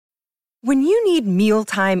When you need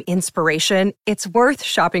mealtime inspiration, it's worth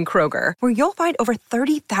shopping Kroger, where you'll find over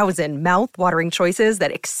 30,000 mouth-watering choices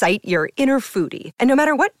that excite your inner foodie. And no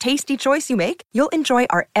matter what tasty choice you make, you'll enjoy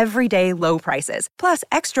our everyday low prices, plus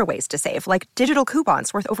extra ways to save, like digital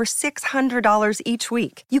coupons worth over $600 each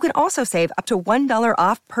week. You can also save up to $1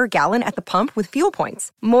 off per gallon at the pump with fuel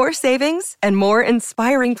points. More savings and more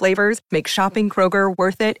inspiring flavors make shopping Kroger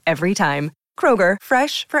worth it every time. Kroger,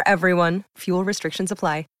 fresh for everyone. Fuel restrictions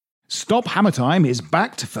apply. Stop Hammer Time is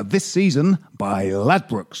backed for this season by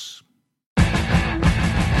Ladbrokes.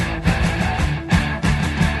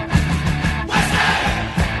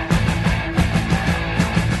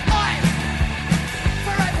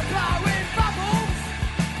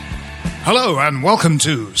 Hello and welcome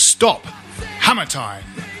to Stop Hammer Time.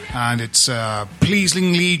 And it's a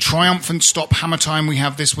pleasingly triumphant Stop Hammer Time we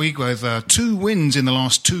have this week with 2 wins in the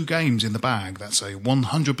last 2 games in the bag. That's a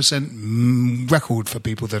 100% record for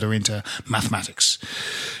people that are into mathematics.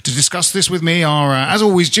 To discuss this with me are, as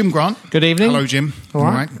always, Jim Grant. Good evening. Hello, Jim. All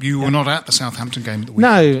right. You were not at the Southampton game at the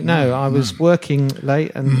weekend. No, I was working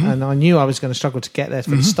late and I knew I was going to struggle to get there for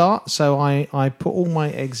the start, so I put all my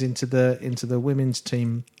eggs into the women's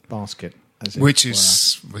team basket.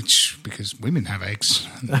 Because women have eggs.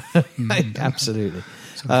 Absolutely.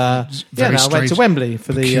 I went to Wembley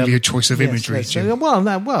for the peculiar choice of imagery. Yes,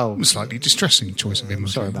 Slightly distressing choice of imagery.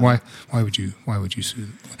 Sorry about why would you?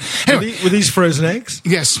 Anyway, were these frozen eggs?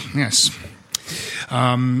 Yes.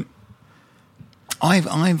 I've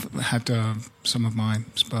had some of my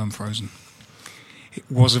sperm frozen. It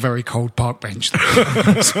was a very cold park bench.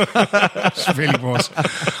 It really was.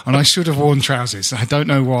 And I should have worn trousers. I don't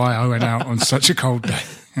know why I went out on such a cold day.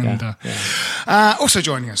 And also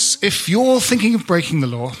joining us, if you're thinking of breaking the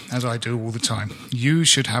law, as I do all the time, you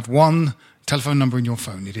should have one telephone number in your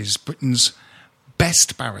phone. It is Britain's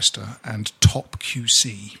best barrister and top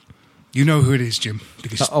QC. You know who it is, Jim,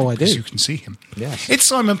 because I do. You can see him. Yes. It's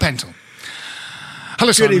Simon Pentle.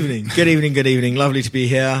 Hello, Simon. Good evening. Lovely to be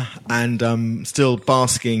here and still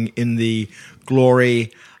basking in the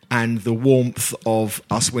glory and the warmth of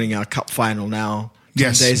us winning our cup final now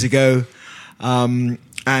 10 days ago,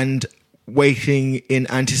 and waiting in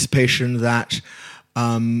anticipation that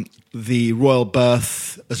the royal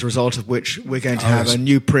birth, as a result of which we're going to have a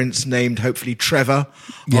new prince named, hopefully, Trevor,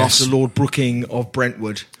 after Lord Brooking of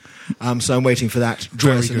Brentwood. So I'm waiting for that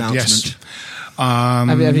joyous announcement. Yes.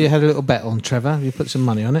 Have you had a little bet on Trevor? Have you put some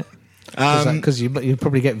money on it? Because you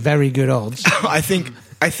probably get very good odds. I think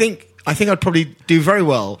I'd probably do very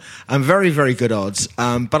well and very, very good odds.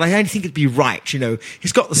 But I don't think it'd be right. You know,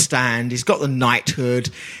 he's got the stand, he's got the knighthood.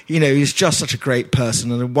 You know, he's just such a great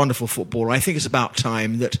person and a wonderful footballer. I think it's about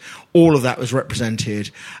time that all of that was represented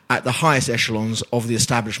at the highest echelons of the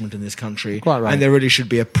establishment in this country. Quite right. And there really should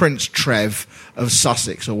be a Prince Trev of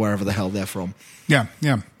Sussex or wherever the hell they're from. Yeah.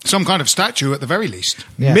 Some kind of statue at the very least.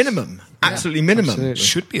 Yes. Minimum. Absolutely minimum. Absolutely.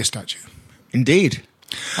 Should be a statue. Indeed.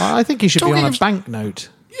 I think he should be on a banknote.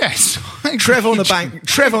 Yes. Trev on a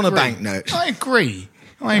banknote. I agree.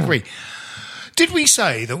 Did we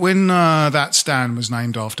say that when that stand was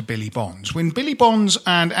named after Billy Bonds, when Billy Bonds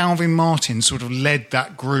and Alvin Martin sort of led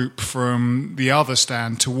that group from the other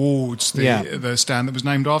stand towards the stand that was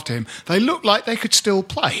named after him, they looked like they could still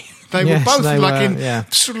play. They were both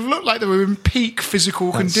sort of looked like they were in peak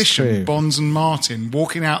physical condition. True. Bonds and Martin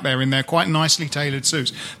walking out there in their quite nicely tailored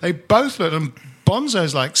suits. They both looked.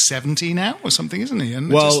 Bonzo's like 70 now or something, isn't he? And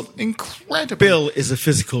just incredible. Bill is a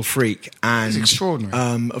physical freak and he's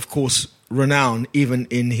extraordinary. Of course, renowned even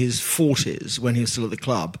in his 40s when he was still at the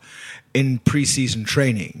club in pre-season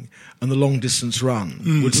training, and the long distance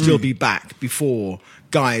run would still be back before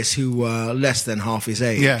guys who were less than half his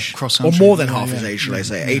age, or more than half his age, shall I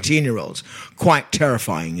say, 18-year-olds. Quite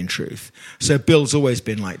terrifying, in truth. So Bill's always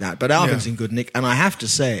been like that, but Alvin's in good nick, and I have to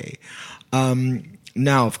say,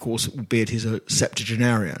 now, of course, albeit he's a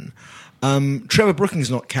septuagenarian, Trevor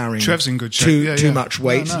Brooking's not carrying Trev's in good shape. Too much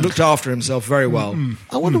weight. No. Looked after himself very well.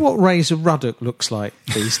 I wonder what Razor Ruddock looks like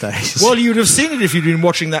these days. Well, you'd have seen it if you'd been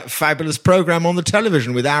watching that fabulous programme on the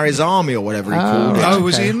television with Ari's Army or whatever he called it. Oh,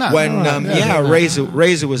 was he in that? When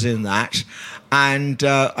Razor was in that. And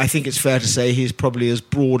I think it's fair to say he's probably as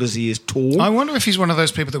broad as he is tall. I wonder if he's one of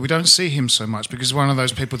those people that we don't see him so much, because he's one of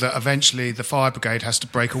those people that eventually the fire brigade has to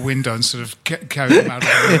break a window and sort of carry him out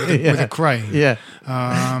with a crane. Yeah.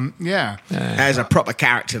 As a proper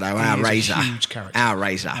character, though, our Razor. Huge character. Our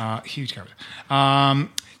Razor. Huge character.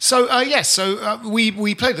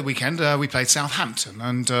 We played the weekend. We played Southampton,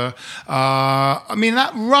 and I mean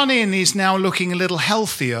that run-in is now looking a little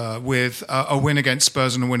healthier with a win against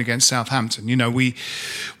Spurs and a win against Southampton. You know, we're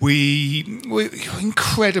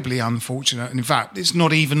incredibly unfortunate, and in fact, it's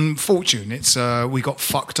not even fortune. It's we got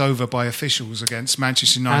fucked over by officials against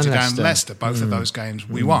Manchester United and Leicester. Both of those games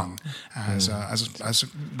we won, as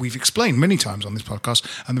we've explained many times on this podcast,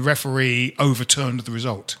 and the referee overturned the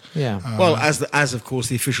result. Yeah. Well, as of course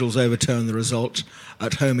the officials overturned the result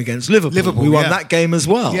at home against Liverpool. We won that game as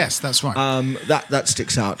well. Yes, that's right. That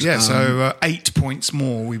sticks out. Yeah, so 8 points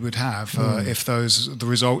more we would have if the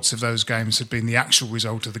results of those games had been the actual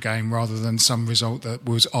result of the game rather than some result that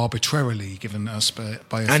was arbitrarily given us by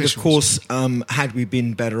officials. And of course, had we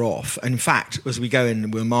been better off, in fact, as we go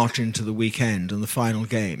in, we'll march into the weekend and the final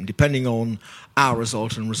game, depending on our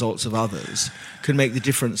result and results of others, could make the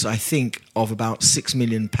difference, I think, of about £6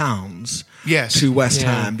 million to West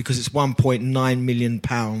Ham, because it's £1.9 million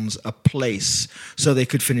a place, so they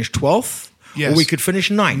could finish 12th. Yes. Or we could finish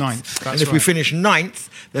ninth. And if we finish ninth,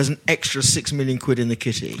 there's an extra £6 million in the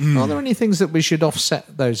kitty. Are there any things that we should offset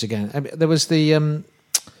those again? I mean, there was the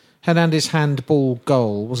Hernandez handball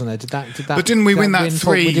goal, wasn't there? Did that? But didn't we win that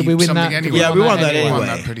 3? Did we win that anyway? Yeah, we won that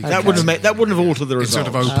anyway. That wouldn't have altered the result.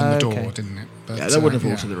 It sort of opened the door, didn't it? But, that wouldn't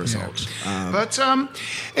have altered the result. Yeah. But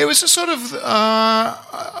it was a sort of.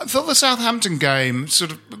 I thought the Southampton game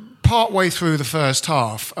sort of. Part way through the first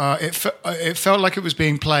half, it felt like it was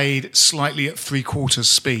being played slightly at 3/4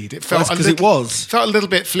 speed. It felt felt a little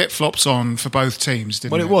bit flip-flops on for both teams,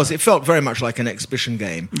 didn't it? Well, it was. It felt very much like an exhibition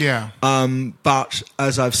game. Yeah. But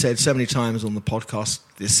as I've said so many times on the podcast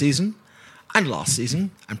this season, and last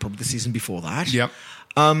season, and probably the season before that,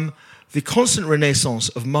 the constant renaissance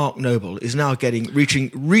of Mark Noble is now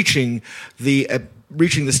reaching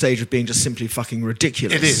the stage of being just simply fucking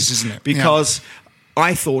ridiculous. It is, isn't it? Because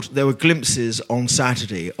I thought there were glimpses on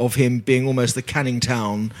Saturday of him being almost the Canning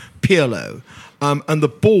Town Pirlo. And the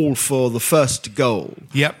ball for the first goal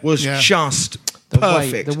was just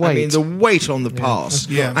perfect. The weight. I mean, the weight on the pass.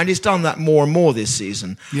 Yeah. And he's done that more and more this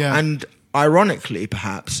season. Yeah. And ironically,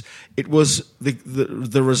 perhaps, it was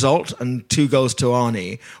the result, and 2 goals to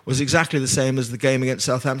Arnie, was exactly the same as the game against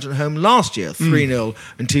Southampton at home last year, 3-0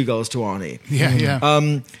 and 2 goals to Arnie.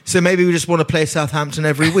 So maybe we just want to play Southampton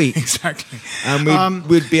every week. Exactly. And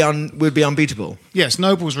we'd be unbeatable. Yes,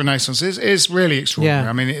 Noble's renaissance is really extraordinary.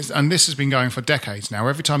 I mean, and this has been going for decades now.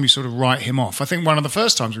 Every time you sort of write him off, I think one of the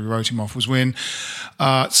first times we wrote him off was when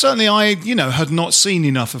certainly I, had not seen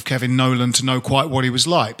enough of Kevin Nolan to know quite what he was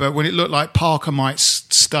like. But when it looked like Parker might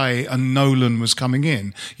stay and Nolan was coming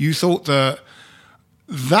in, you thought that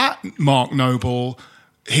Mark Noble,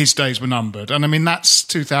 his days were numbered. And I mean, that's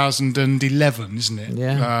 2011, isn't it?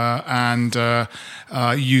 Yeah. And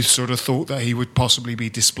you sort of thought that he would possibly be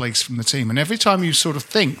displaced from the team. And every time you sort of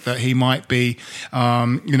think that he might be,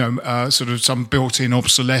 sort of some built-in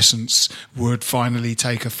obsolescence would finally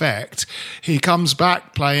take effect, he comes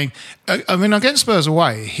back playing. I mean, against Spurs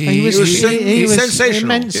away, he was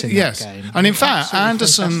sensational. Immense in that game. And in fact,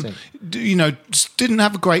 Anderson, didn't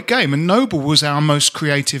have a great game. And Noble was our most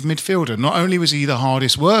creative midfielder. Not only was he the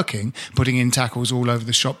hardest working, putting in tackles all over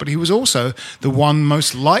the shop, but he was also the one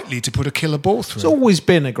most likely to put a killer ball through. He's always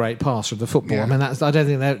been a great passer of the football. Yeah. I mean, I don't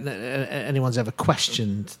think anyone's ever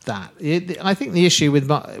questioned that. I think the issue with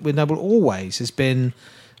Noble always has been,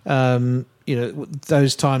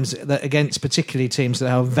 those times that against particularly teams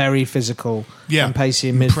that are very physical and pacey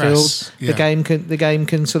in midfield, the game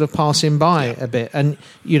can sort of pass him by a bit, and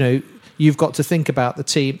you've got to think about the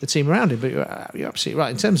team around him. But you're absolutely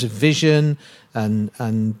right in terms of vision and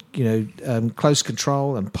close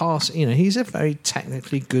control and pass. He's a very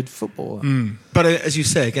technically good footballer. But as you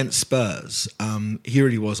say, against Spurs, he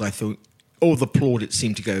really was. I thought all the plaudits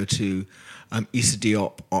seemed to go to Issa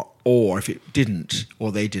Diop, or if it didn't,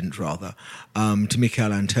 or they didn't rather, to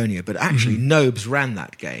Mikel Antonio. But actually, Nobes ran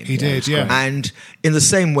that game. He did, yeah. And in the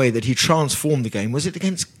same way that he transformed the game, was it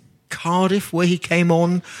against Cardiff where he came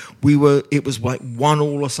on? It was like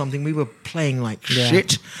 1-1 or something. We were playing like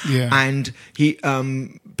shit. Yeah. And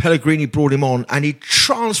Pellegrini brought him on, and he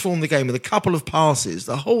transformed the game with a couple of passes.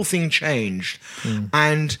 The whole thing changed.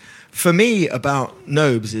 And for me, about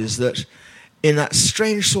Nobes is that in that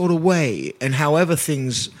strange sort of way, and however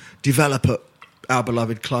things develop at our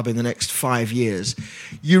beloved club in the next 5 years,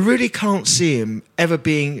 you really can't see him ever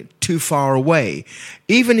being too far away.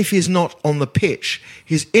 Even if he's not on the pitch,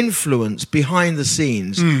 his influence behind the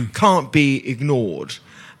scenes can't be ignored.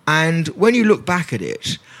 And when you look back at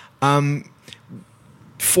it,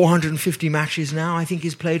 450 matches now, I think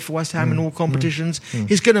he's played for West Ham in all competitions.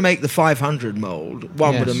 He's going to make the 500 mould,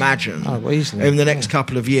 one would imagine, in the next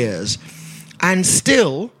couple of years. And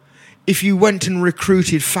still, if you went and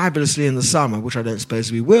recruited fabulously in the summer, which I don't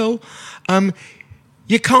suppose we will,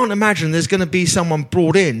 you can't imagine there's going to be someone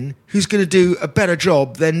brought in who's going to do a better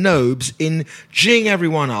job than Nobes in geeing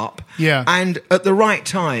everyone up and at the right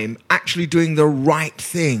time actually doing the right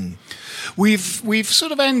thing. We've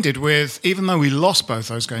sort of ended with, even though we lost both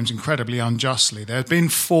those games incredibly unjustly, there have been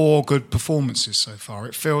 4 good performances so far.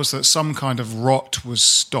 It feels that some kind of rot was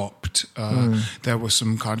stopped. There were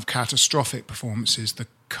some kind of catastrophic performances. The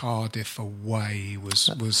Cardiff away was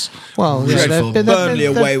dreadful. Burnley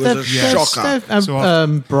away was a shocker.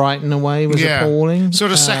 Brighton away was appalling.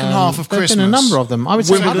 Sort of second half of Christmas. There's been a number of them. I would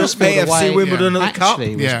say AFC Wimbledon at the Cup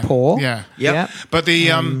was poor. But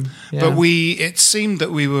it seemed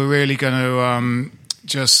that we were really going to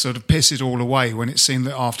just sort of piss it all away when it seemed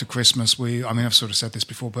that after Christmas I've sort of said this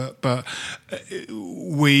before, but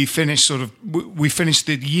we finished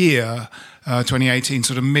the year 2018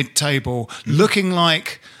 sort of mid-table, looking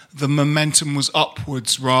like the momentum was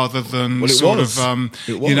upwards rather than a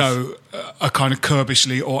kind of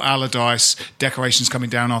Kirbishley or Allardyce decorations coming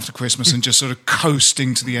down after Christmas and just sort of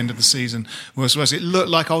coasting to the end of the season. Whereas it looked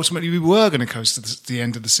like ultimately we were going to coast to the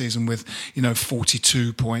end of the season with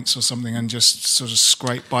 42 points or something and just sort of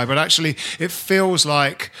scrape by. But actually, it feels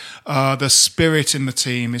like the spirit in the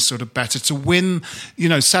team is sort of better to win.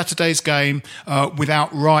 Saturday's game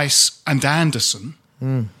without Rice and Anderson.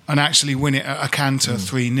 And actually win it at a canter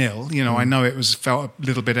 3-0. I know it felt a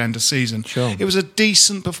little bit end of season. Sure. It was a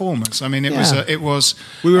decent performance. I mean, it was.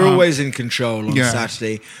 We were always in control on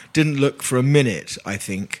Saturday. Didn't look for a minute, I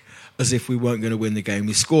think, as if we weren't going to win the game.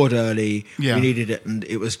 We scored early. We needed it, and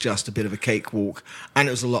it was just a bit of a cakewalk. And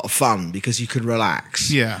it was a lot of fun because you could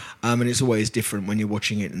relax. And it's always different when you're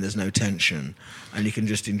watching it and there's no tension, and you can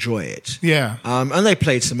just enjoy it. And they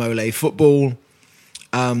played some Ole football.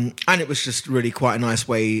 And it was just really quite a nice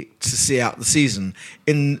way to see out the season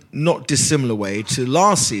in not dissimilar way to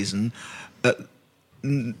last season,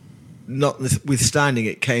 notwithstanding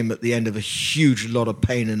it came at the end of a huge lot of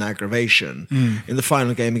pain and aggravation in the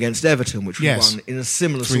final game against Everton, which we won in a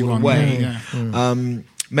similar sort of way.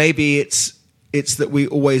 Maybe it's that we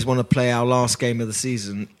always want to play our last game of the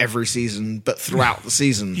season every season, but throughout the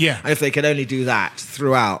season. And if they could only do that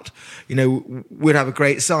throughout, we'd have a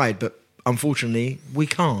great side, but unfortunately, we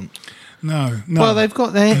can't. No. Well,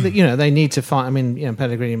 they need to find. I mean,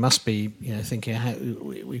 Pellegrini must be,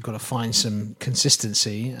 thinking we've got to find some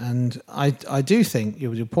consistency. And I do think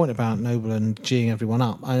your point about Noble and geeing everyone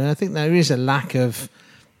up. I think there is a lack of,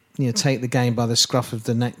 take the game by the scruff of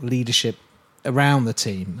the neck leadership around the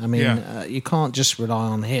team. I mean, you can't just rely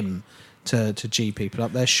on him to gee people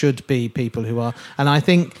up. There should be people who are, and I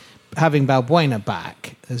think having Balbuena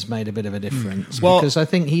back has made a bit of a difference because I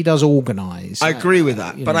think he does organise. I agree with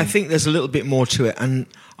that, but I think there's a little bit more to it. And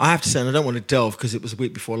I have to say, and I don't want to delve because it was a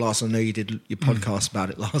week before last. I know you did your podcast about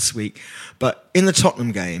it last week, but in the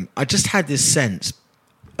Tottenham game, I just had this sense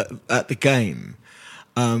at the game,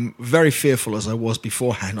 very fearful as I was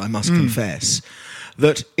beforehand, I must confess,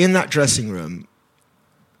 that in that dressing room,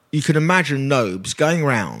 you can imagine Nobes going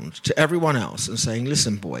round to everyone else and saying,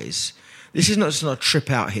 listen, boys, this is not just a trip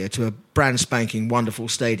out here to a brand spanking wonderful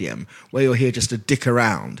stadium where you're here just to dick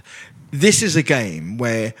around. This is a game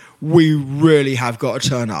where we really have got to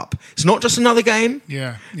turn up. It's not just another game.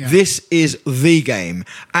 This is the game.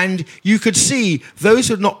 And you could see those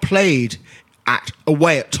who had not played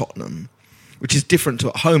away at Tottenham, which is different to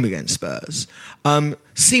at home against Spurs,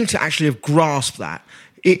 seem to actually have grasped that.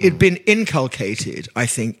 It had been inculcated, I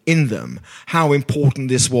think, in them how important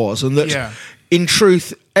this was, and that in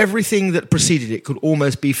truth, everything that preceded it could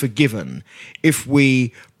almost be forgiven if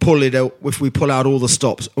we pull out all the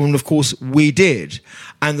stops. And of course, we did.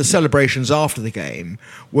 And the celebrations after the game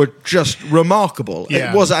were just remarkable.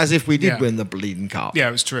 It was as if we did win the bleeding cup. Yeah,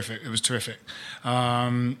 it was terrific.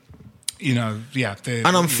 And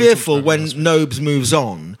I'm fearful when Nobes moves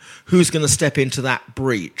on, who's going to step into that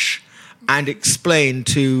breach and explain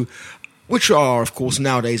to, which are, of course,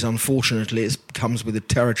 nowadays, unfortunately, it comes with the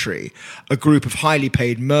territory, a group of highly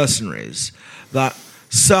paid mercenaries, that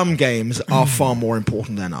some games are far more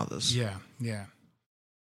important than others. Yeah.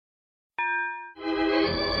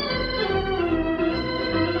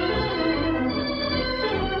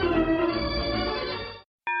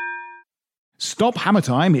 Stop Hammer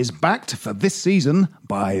Time is backed for this season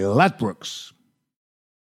by Ladbrokes.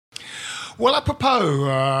 Well,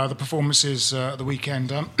 apropos the performances at the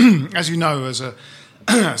weekend, as you know, as a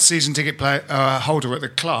season ticket holder at the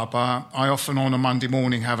club, I often on a Monday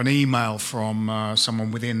morning have an email from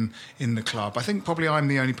someone in the club. I think probably I'm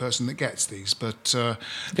the only person that gets these, but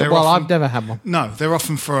I've never had one. No, they're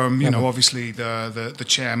often from obviously the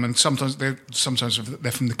chairman. Sometimes they're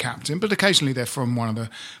from the captain, but occasionally they're from one of the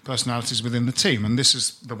personalities within the team. And this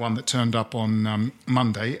is the one that turned up on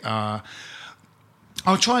Monday.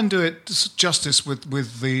 I'll try and do it justice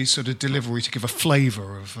with the sort of delivery to give a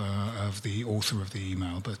flavour of the author of the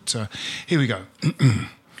email. But here we go.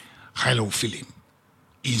 Hello, Philip.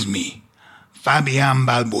 It's me, Fabian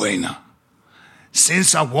Balbuena.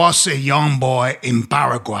 Since I was a young boy in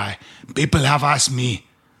Paraguay, people have asked me,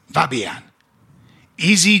 Fabian,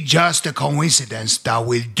 is it just a coincidence that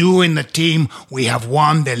with you in the team we have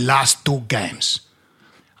won the last 2 games?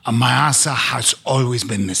 And my answer has always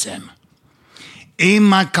been the same. In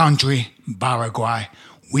my country, Paraguay,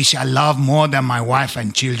 which I love more than my wife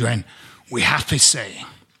and children, we have a saying.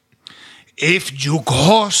 If your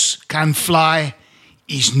horse can fly,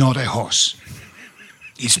 it's not a horse.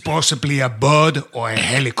 It's possibly a bird or a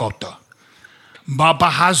helicopter. But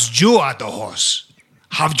perhaps you are the horse.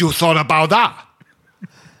 Have you thought about that?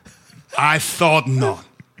 I thought not.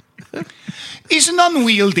 It's an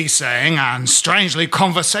unwieldy saying and strangely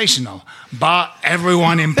conversational, but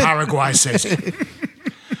everyone in Paraguay says it.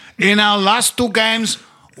 In our last 2 games,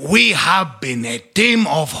 we have been a team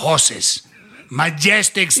of horses,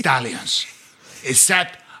 majestic stallions,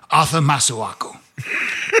 except Arthur Masuaku.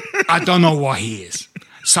 I don't know what he is.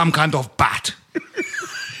 Some kind of bat.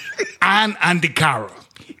 And Andy Carroll.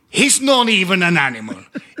 He's not even an animal.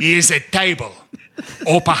 He is a table.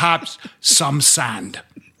 Or perhaps some sand.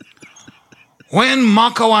 When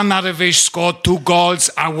Marko Arnautovic scored 2 goals,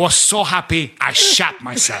 I was so happy I shat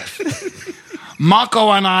myself.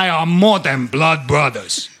 Marko and I are more than blood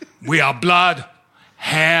brothers. We are blood,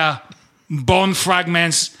 hair, bone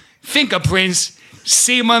fragments, fingerprints,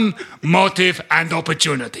 semen, motive, and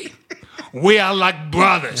opportunity. We are like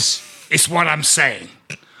brothers, is what I'm saying.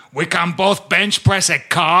 We can both bench press a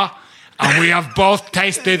car, and we have both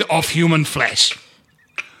tasted of human flesh.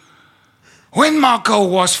 When Marko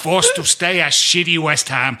was forced to stay at shitty West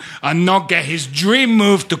Ham and not get his dream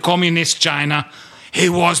move to communist China, he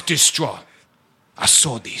was distraught. I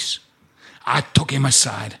saw this. I took him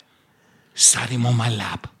aside, sat him on my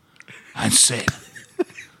lap, and said,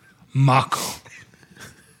 Marko,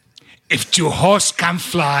 if your horse can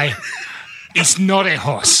fly, it's not a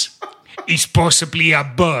horse. It's possibly a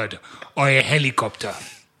bird or a helicopter.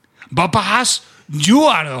 But perhaps you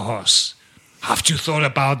are a horse. Have you thought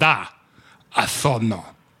about that? I thought no.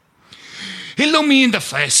 He looked me in the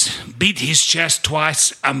face, beat his chest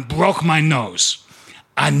twice, and broke my nose.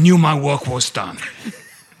 I knew my work was done.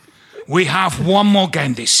 We have 1 more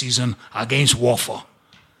game this season against Watford.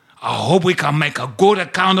 I hope we can make a good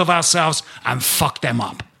account of ourselves and fuck them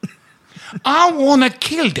up. I want to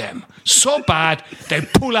kill them so bad they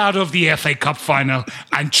pull out of the FA Cup final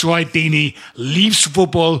and Troy Deeney leaves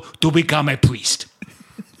football to become a priest.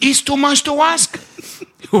 Is too much to ask?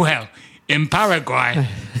 Well, in Paraguay,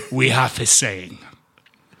 we have a saying.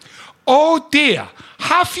 Oh dear,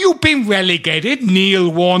 have you been relegated, Neil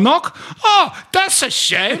Warnock? Oh, that's a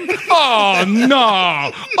shame. Oh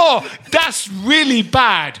no. Oh, that's really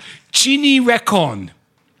bad. Chini Recon.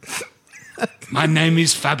 My name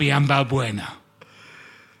is Fabian Balbuena.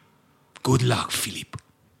 Good luck, Philip.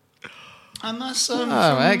 And that's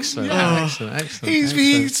excellent. He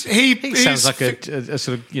sounds like a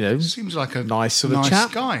sort of, seems like a nice sort of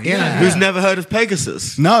chap guy. Yeah. Who's never heard of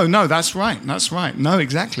Pegasus? No, that's right. No,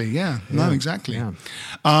 exactly. Yeah. No, exactly. Yeah.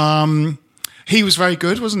 He was very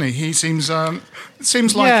good, wasn't he? He seems like he's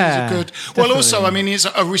a good. Definitely. Well, also, I mean, he's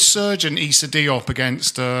a resurgent Issa Diop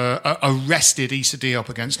against arrested Issa Diop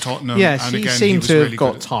against Tottenham. Yes, and he again, seemed to have really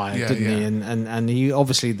got tired, didn't he? And he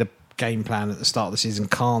obviously the game plan at the start of the season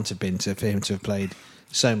can't have been for him to have played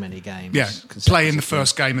so many games. Yeah, play in the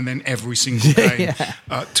first game and then every single game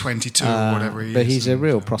at 22 or whatever he is. But he's a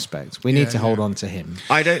real prospect. We need to hold on to him.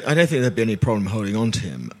 I don't think there'd be any problem holding on to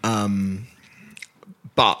him.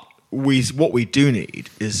 But what we do need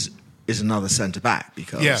is another centre back,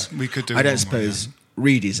 because we could do. I don't suppose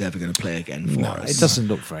Reedy's ever going to play again for us. It doesn't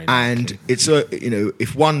look very. And it's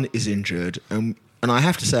if one is injured, and I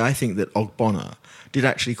have to say I think that Ogbonna did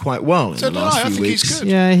actually quite well in the last few weeks. He's good.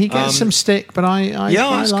 Yeah, he gets some stick, but I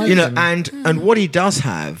like him. And what he does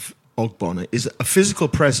have, Ogbonna, is a physical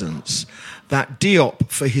presence that Diop,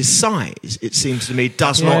 for his size, it seems to me,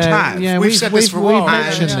 does not have. Yeah, we've said this for a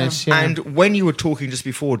while. And when you were talking just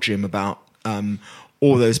before, Jim, about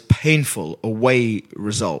all those painful away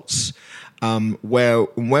results, where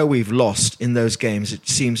we've lost in those games, it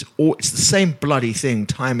seems it's the same bloody thing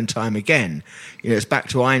time and time again. It's back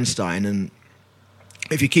to Einstein, and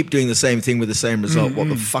if you keep doing the same thing with the same result, what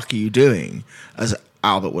the fuck are you doing? As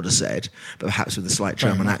Albert would have said, but perhaps with a slight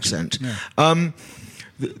German accent. Yeah.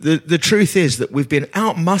 The truth is that we've been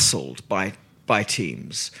out-muscled by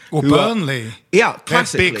teams. Or Burnley.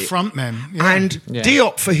 Classically. They're big front men. Yeah. And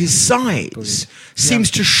Diop, for his size, seems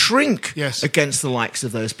to shrink against the likes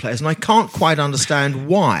of those players, and I can't quite understand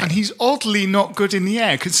why. And he's oddly not good in the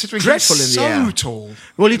air, considering Dreadful he's in the so air. Tall.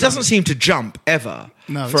 Well, he doesn't seem to jump ever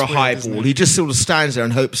for a high ball. He just sort of stands there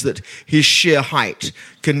and hopes that his sheer height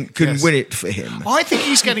can win it for him. I think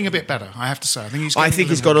he's getting a bit better, I have to say. I think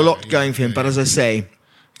he's got a lot going for him, but as I say,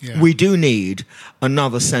 we do need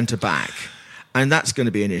another centre-back. And that's going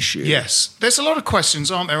to be an issue. Yes. There's a lot of questions,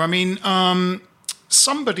 aren't there? I mean,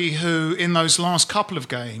 somebody who, in those last couple of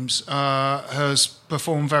games, has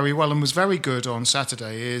performed very well and was very good on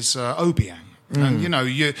Saturday is Obiang. And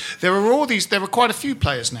there are quite a few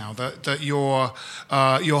players now that your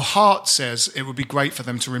heart says it would be great for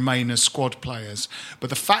them to remain as squad players. But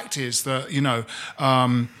the fact is that,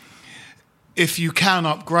 if you can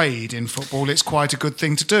upgrade in football, it's quite a good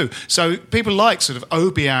thing to do. So people like sort of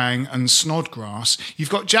Obiang and Snodgrass. You've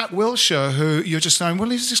got Jack Wilshere, who you're just saying,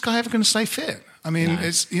 well, is this guy ever going to stay fit? I mean,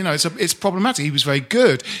 it's problematic. He was very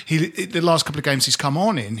good. The last couple of games he's come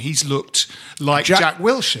on in, he's looked like Jack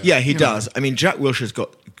Wilshere. Yeah, he does. I mean, Jack Wilshere's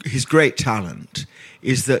got his great talent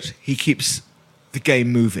is that he keeps the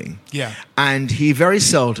game moving. Yeah, and he very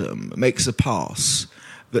seldom makes a pass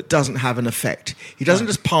that doesn't have an effect. He doesn't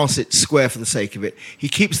just pass it square for the sake of it. He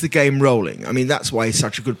keeps the game rolling. I mean, that's why he's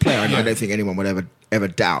such a good player, and I don't think anyone would ever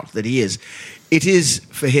doubt that he is. It is,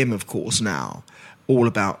 for him, of course, now, all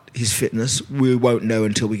about his fitness. We won't know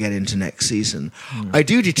until we get into next season. I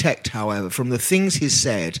do detect, however, from the things he's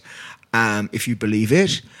said, if you believe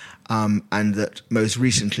it, and that most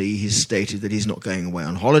recently he's stated that he's not going away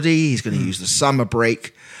on holiday, he's going to use the summer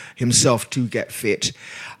break himself to get fit,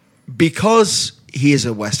 because he is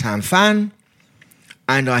a West Ham fan,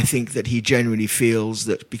 and I think that he genuinely feels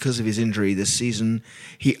that because of his injury this season,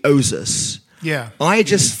 he owes us. Yeah. I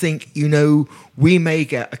just think, we may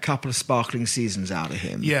get a couple of sparkling seasons out of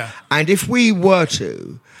him. Yeah. And if we were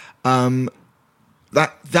to,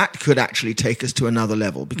 that could actually take us to another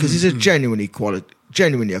level, because he's a genuinely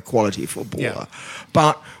a quality footballer. Yeah.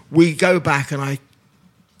 But we go back, and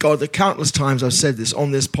the countless times I've said this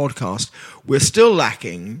on this podcast, we're still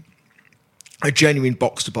lacking a genuine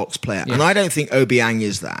box-to-box player. Yeah. And I don't think Obiang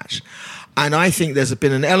is that. And I think there's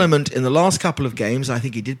been an element in the last couple of games. I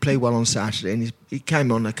think he did play well on Saturday, and he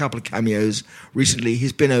came on a couple of cameos recently.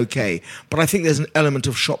 He's been okay. But I think there's an element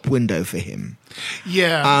of shop window for him.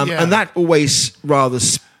 Yeah. And that always rather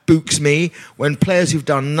spooks me when players who've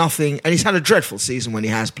done nothing, and he's had a dreadful season when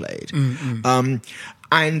he has played.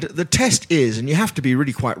 And the test is, and you have to be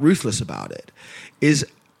really quite ruthless about it, is,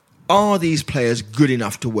 are these players good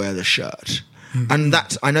enough to wear the shirt? And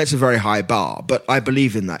I know it's a very high bar, but I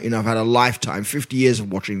believe in that. I've had a lifetime, 50 years of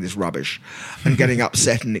watching this rubbish and getting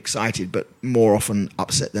upset and excited, but more often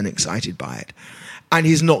upset than excited by it. And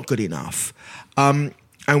he's not good enough. And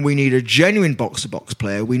we need a genuine box-to-box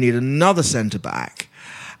player. We need another centre-back.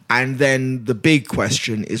 And then the big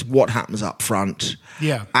question is what happens up front.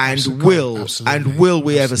 Yeah. And will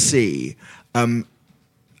we ever see... and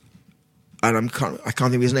I can't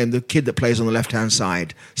think of his name, the kid that plays on the left-hand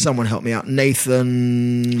side. Someone help me out.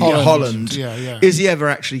 Nathan Holland. Yeah. Is he ever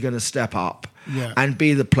actually going to step up and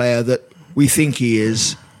be the player that we think he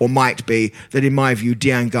is, or might be, that in my view,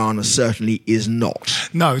 Diangana certainly is not?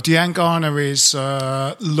 No, Diangana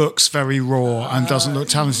looks very raw and doesn't look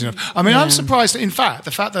talented enough. I mean, I'm surprised, in fact,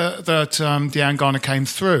 the fact that Diangana came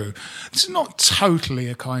through, it's not totally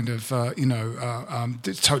a kind of, totally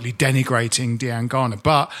denigrating Diangana,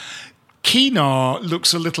 but Keenar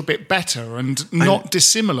looks a little bit better and not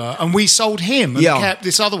dissimilar, and we sold him and kept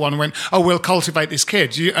this other one and went, we'll cultivate this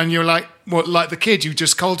kid. And you're like, what, like the kid you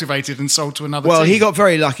just cultivated and sold to another team? Well, he got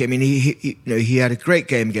very lucky. I mean, he had a great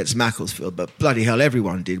game against Macclesfield, but bloody hell,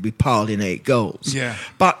 everyone did. We piled in 8 goals. Yeah.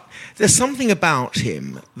 But there's something about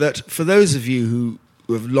him that, for those of you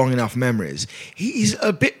who have long enough memories, he's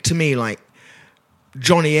a bit to me like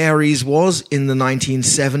Johnny Aries was in the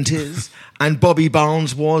 1970s and Bobby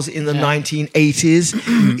Barnes was in the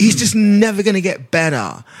 1980s. He's just never going to get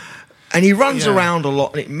better. And he runs around a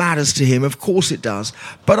lot, and it matters to him. Of course it does.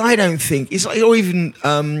 But I don't think... It's like, or even...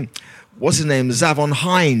 what's his name? Zavon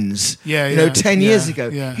Hines. 10 years ago.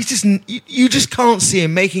 Yeah. He's just... You just can't see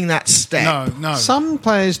him making that step. No. Some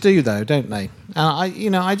players do, though, don't they?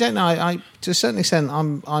 I don't know. I to a certain extent,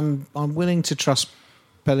 I'm willing to trust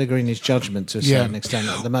Pellegrini's judgment to a certain extent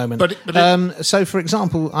at the moment. But so, for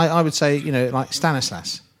example, I would say, like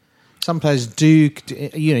Stanislas. Some players do,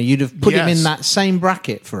 you'd have put him in that same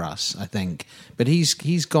bracket for us, I think. But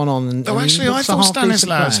he's gone on. And I thought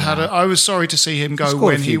Stanislas had. I was sorry to see him go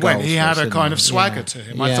when he went. He had a kind of swagger to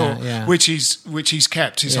him. I thought, which he's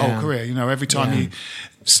kept his whole career. Every time he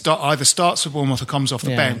either starts with Bournemouth or comes off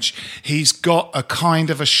the bench, he's got a kind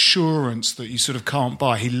of assurance that you sort of can't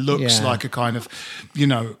buy. He looks like a kind of,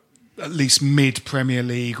 at least mid Premier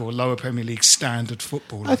League or lower Premier League standard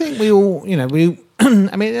footballer. I think we all,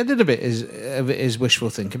 I mean, a little bit is wishful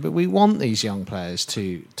thinking, but we want these young players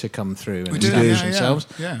to come through and establish themselves.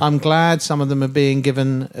 Yeah. I'm glad some of them are being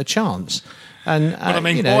given a chance. And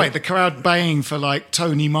the crowd baying for like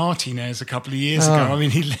Tony Martinez a couple of years ago. I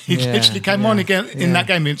mean, he literally came on again in that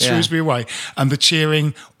game in Shrewsbury away, and the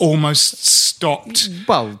cheering almost stopped.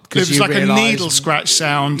 Well, it was like a needle scratch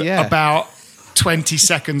sound about 20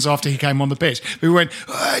 seconds after he came on the pitch. We went,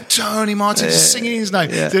 Tony Martinez singing his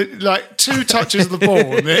name. Like 2 touches of the ball,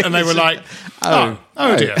 and they were like, oh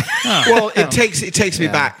dear. Oh. Well, it takes me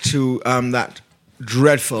back to that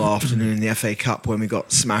dreadful afternoon in the FA Cup when we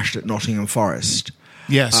got smashed at Nottingham Forest.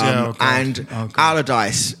 Yes, and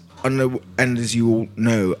Allardyce, and as you all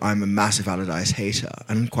know, I'm a massive Allardyce hater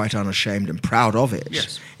and quite unashamed and proud of it.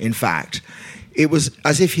 Yes. In fact, it was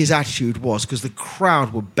as if his attitude was, because the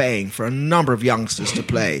crowd were baying for a number of youngsters to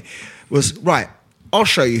play, was, right, I'll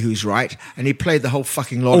show you who's right. And he played the whole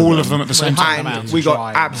fucking lot all of them at the same time. And we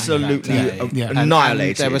got absolutely annihilated.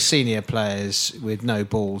 And there were senior players with no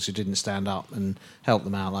balls who didn't stand up and help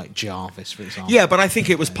them out, like Jarvis, for example. Yeah, but I think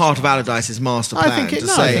it was part of Allardyce's master plan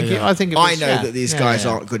I know that these guys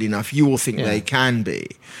aren't good enough. You all think they can be.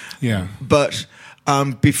 Yeah. But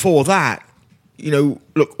before that,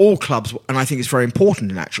 look, all clubs, and I think it's very important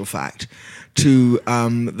in actual fact, to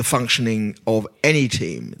the functioning of any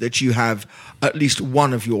team, that you have at least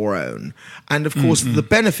one of your own. And of course, the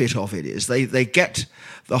benefit of it is they get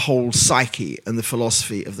the whole psyche and the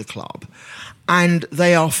philosophy of the club. And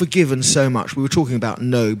they are forgiven so much. We were talking about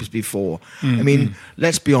Nobes before. I mean,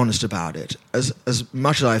 let's be honest about it. As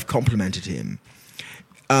much as I've complimented him,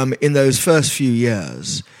 in those first few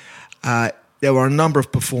years, there were a number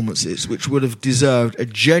of performances which would have deserved a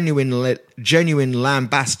genuine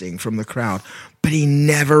lambasting from the crowd, but he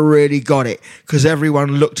never really got it, because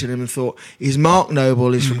everyone looked at him and thought, he's Mark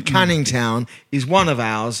Noble, he's from Canning Town, he's one of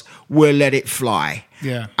ours, we'll let it fly.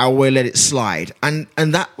 Yeah. Or we'll let it slide. And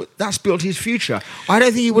that's built his future. I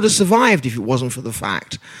don't think he would have survived if it wasn't for the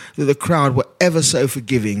fact that the crowd were ever so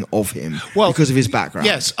forgiving of him because of his background.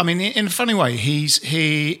 Yes, I mean, in a funny way, he is,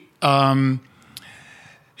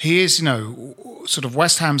 sort of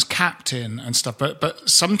West Ham's captain and stuff, but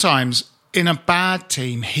sometimes in a bad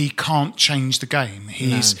team, he can't change the game.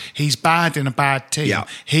 He's bad in a bad team. Yeah.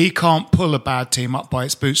 He can't pull a bad team up by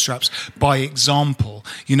its bootstraps. By example,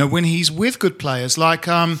 when he's with good players, like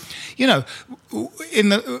when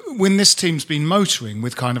this team's been motoring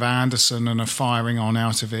with kind of Anderson and a firing on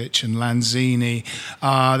Arnautovic and Lanzini,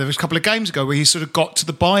 there was a couple of games ago where he sort of got to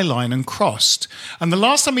the byline and crossed. And the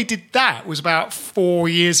last time he did that was about 4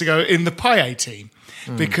 years ago in the Payet team.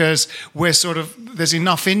 Because there's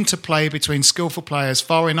enough interplay between skillful players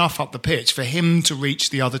far enough up the pitch for him to reach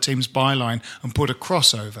the other team's byline and put a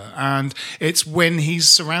crossover. And it's when he's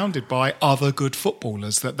surrounded by other good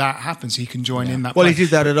footballers that happens. He can join in that. Well, he did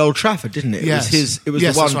that at Old Trafford, didn't it? Yes. It was the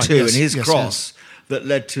 1-2 and his cross that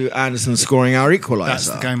led to Anderson scoring our equaliser. That's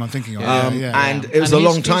the game I'm thinking of. And it was a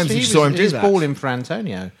long time since you saw him do that. His ball in for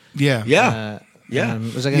Antonio. Yeah.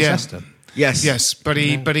 Was against Leicester. Yes. But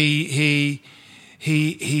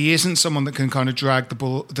he isn't someone that can kind of drag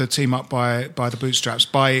the team up by the bootstraps,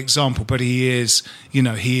 by example. But he is,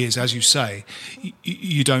 as you say,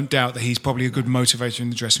 you don't doubt that he's probably a good motivator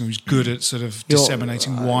in the dressing room. He's good at sort of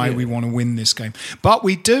disseminating why we want to win this game. But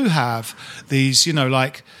we do have these, you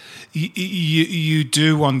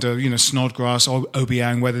do wonder, Snodgrass or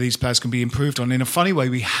Obiang, whether these players can be improved on. In a funny way,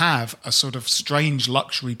 we have a sort of strange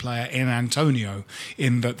luxury player in Antonio,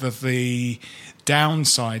 in that the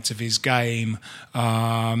downsides of his game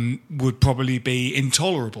would probably be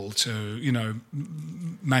intolerable to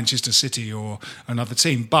Manchester City or another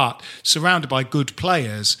team, but surrounded by good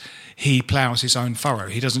players, he ploughs his own furrow.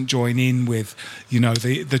 He doesn't join in with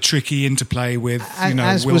the tricky interplay with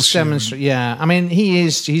as Wilshere. Was demonstrated. Yeah, I mean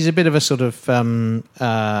he's a bit of a sort of kind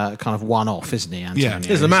of one-off, isn't he, Antonio?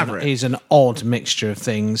 He's a maverick. He's an odd mixture of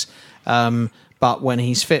things. But when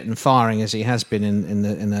he's fit and firing as he has been in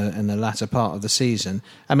the latter part of the season,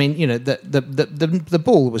 I mean, the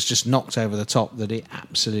ball was just knocked over the top that he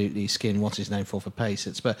absolutely skinned what's his name for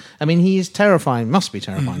pace. But I mean, he is terrifying, must be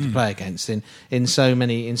terrifying to play against in so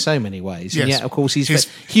many ways. Yes. And yet, of course, he's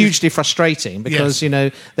hugely frustrating because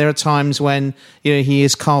there are times when he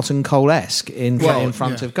is Carlton Cole-esque in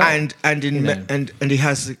front of goal, and he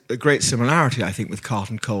has a great similarity, I think, with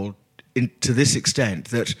Carlton Cole to this extent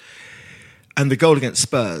that. And the goal against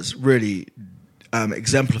Spurs really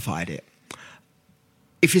exemplified it.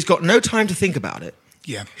 If he's got no time to think about it,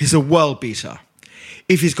 he's a world beater.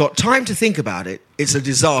 If he's got time to think about it, it's a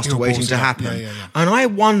disaster waiting to happen. Yeah. And I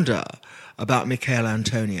wonder about Michail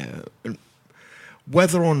Antonio,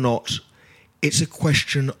 whether or not it's a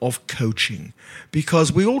question of coaching.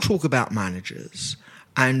 Because we all talk about managers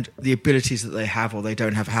and the abilities that they have or they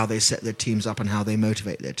don't have, how they set their teams up and how they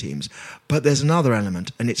motivate their teams. But there's another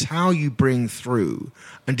element, and it's how you bring through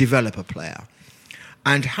and develop a player.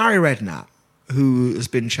 And Harry Redknapp, who has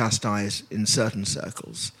been chastised in certain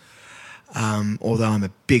circles, although I'm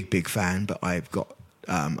a big fan, but I've got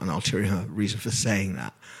an ulterior reason for saying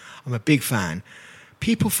that. I'm a big fan.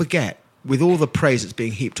 People forget, with all the praise that's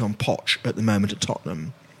being heaped on Poch at the moment at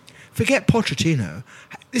Tottenham, forget Pochettino.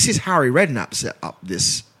 This is Harry Redknapp set up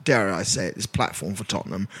this, dare I say it, this platform for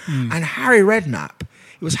Tottenham. And Harry Redknapp,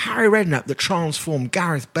 it was Harry Redknapp that transformed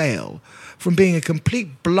Gareth Bale from being a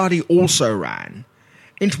complete bloody also-ran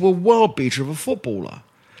into a world beater of a footballer.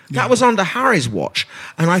 That was under Harry's watch.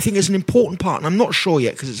 And I think it's an important part, and I'm not sure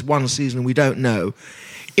yet because it's one season and we don't know,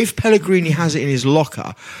 if Pellegrini has it in his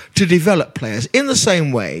locker to develop players in the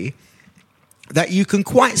same way that you can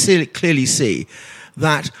quite clearly see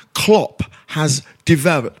that Klopp has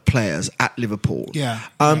developed players at Liverpool.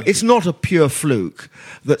 It's not a pure fluke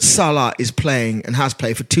that Salah is playing and has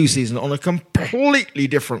played for 2 seasons on a completely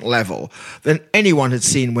different level than anyone had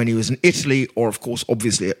seen when he was in Italy or, of course,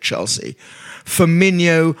 obviously at Chelsea.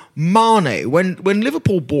 Firmino, Mane. When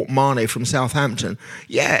Liverpool bought Mane from Southampton,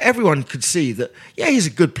 everyone could see that, he's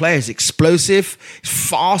a good player, he's explosive, he's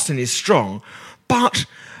fast and he's strong, but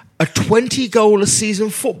a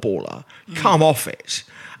 20-goal-a-season footballer, come off it.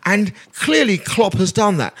 And clearly Klopp has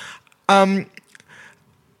done that.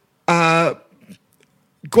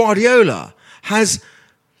 Guardiola has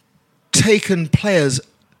taken players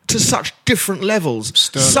to such different levels.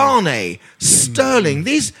 Sane, Sterling.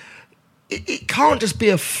 These, it can't just be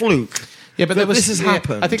a fluke. Yeah, but this has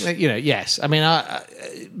happened. I think that yes. I mean,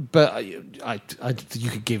 you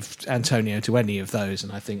could give Antonio to any of those,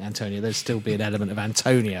 and I think Antonio, there'd still be an element of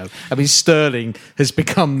Antonio. I mean, Sterling has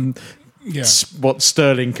become what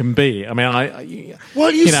Sterling can be. I mean, say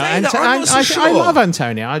that. I'm not so sure. I love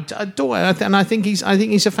Antonio. I adore it, and I think he's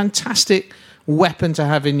a fantastic weapon to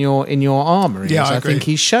have in your armour. I think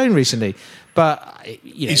he's shown recently. But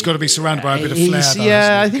he's got to be surrounded by a bit of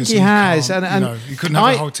flair. I think he has. And you couldn't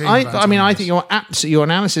have a whole team. I mean, I think your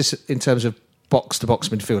analysis in terms of box-to-box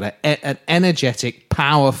midfielder, an energetic,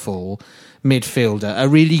 powerful midfielder, a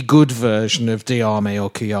really good version of Diame or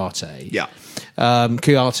Kouyaté.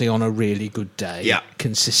 Kouyaté on a really good day,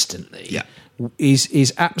 consistently.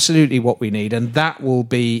 Is absolutely what we need, and that will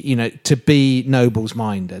be, to be Noble's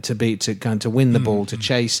minder, to win the ball, to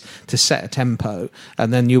chase, to set a tempo,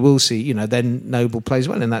 and then you will see, then Noble plays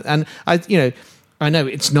well in that. And I know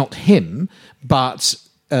it's not him, but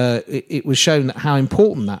it was shown that how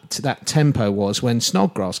important that tempo was when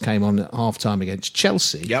Snodgrass came on at half-time against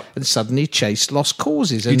Chelsea and suddenly chased lost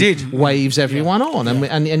causes and waves everyone on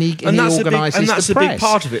and he organises the press. A big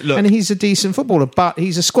part of it. Look. And he's a decent footballer, but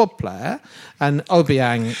he's a squad player, and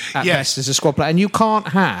Obiang at best is a squad player, and you can't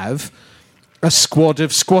have a squad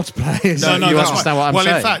of squad players. No, you that's understand right. what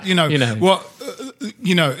I'm saying. In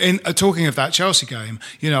fact, talking of that Chelsea game,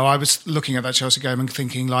 I was looking at that Chelsea game and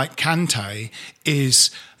thinking, like, Kante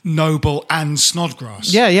is Noble and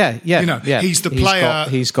Snodgrass. Yeah. He's the player.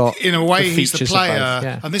 He's got in a way, the he's the player.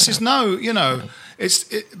 Both, and this is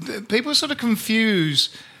people sort of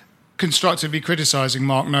confuse constructively criticising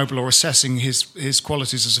Mark Noble or assessing his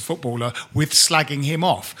qualities as a footballer with slagging him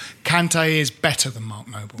off. Kante is better than Mark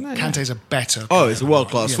Noble. Kante is a better player. He's a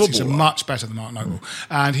world-class footballer. He's a much better than Mark Noble.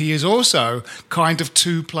 And he is also kind of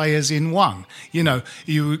 2 players in one. You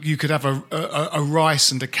could have a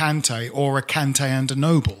Rice and a Kante, or a Kante and a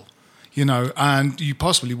Noble. And you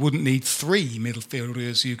possibly wouldn't need 3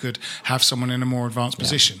 midfielders. You could have someone in a more advanced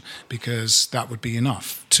position because that would be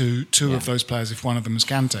enough. Two of those players, if one of them is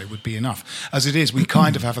Kante, would be enough. As it is, we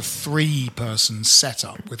kind of have a 3-person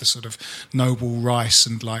setup with a sort of Noble, Rice,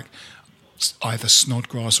 and either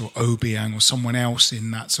Snodgrass or Obiang or someone else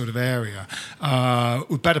in that sort of area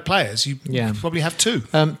with better players, you probably have two.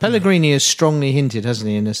 Pellegrini has strongly hinted, hasn't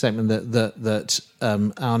he, in a statement that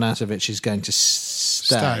Arnautovic is going to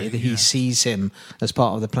stay. That he sees him as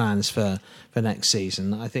part of the plans for next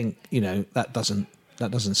season. I think that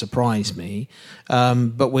doesn't surprise me.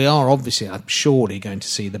 But we are obviously, I'm surely going to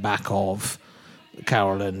see the back of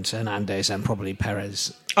Carroll and Hernandez and probably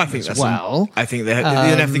Perez. I think that's well. I think they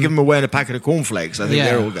have to give them away in a packet of cornflakes. I think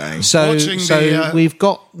they're all going. So we've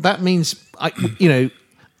got that means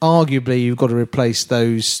arguably you've got to replace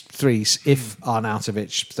those three. If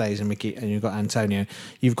Arnautovic stays and you've got Antonio,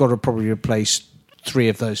 you've got to probably replace three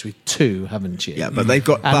of those with two, haven't you? Yeah, but they've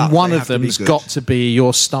got, and one of them's got to be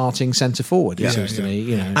your starting centre forward. It seems to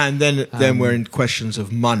me, And then we're in questions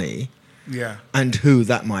of money. Yeah, and who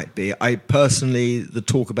that might be. I personally, the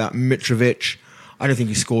talk about Mitrovic, I don't think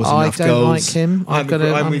he scores enough goals. I don't like him.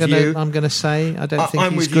 I'm going to say I don't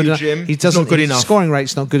think he's good enough. Jim. He doesn't. Not good enough. Scoring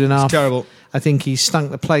rate's not good enough. It's terrible. I think he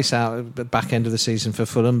stunk the place out at the back end of the season for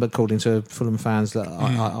Fulham, but according to Fulham fans that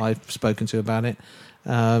I've spoken to about it.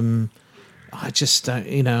 I just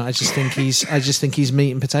don't. I just think he's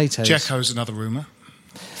meat and potatoes. Dzeko's another rumour.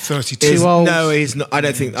 32. Too old. No, he's not. I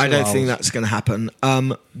don't think that's going to happen.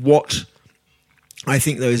 What I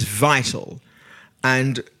think though is vital,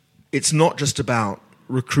 and it's not just about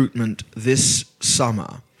recruitment this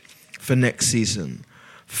summer for next season.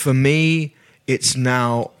 For me, it's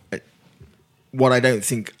now what I don't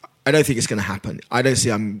think it's going to happen. I don't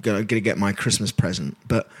see I'm going to get my Christmas present,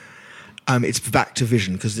 but it's back to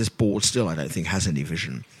vision, because this board still I don't think has any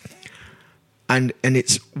vision. And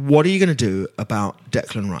it's, what are you going to do about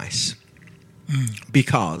Declan Rice?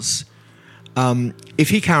 Because if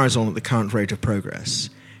he carries on at the current rate of progress,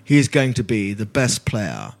 he is going to be the best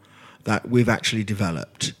player that we've actually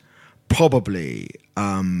developed, probably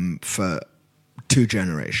for 2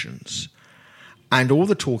 generations. And all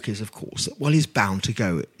the talk is, of course, that, well, he's bound to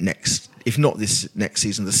go next, if not this next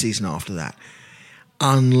season, the season after that,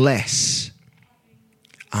 unless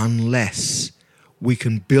we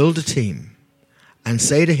can build a team and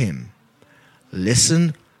say to him,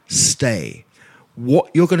 listen, stay. What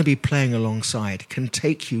you're going to be playing alongside can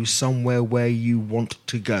take you somewhere where you want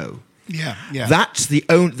to go. Yeah.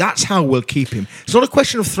 That's how we'll keep him. It's not a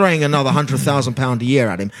question of throwing another £100,000 a year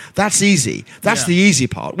at him. That's easy. That's the easy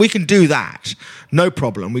part. We can do that. No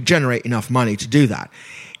problem. We generate enough money to do that.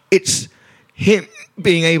 It's him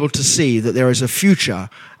being able to see that there is a future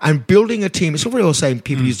and building a team. It's not really all saying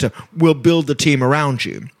people used to, we'll build the team around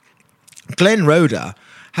you. Glenn Roeder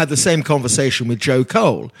had the same conversation with Joe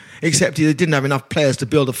Cole, except he didn't have enough players to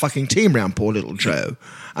build a fucking team around poor little Joe,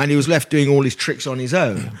 and he was left doing all his tricks on his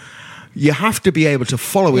own. Yeah. You have to be able to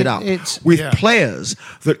follow it up with players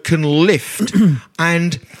that can lift,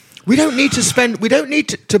 and we don't need to spend. We don't need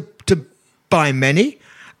to buy many.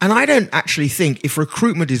 And I don't actually think if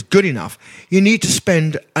recruitment is good enough, you need to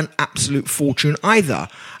spend an absolute fortune either.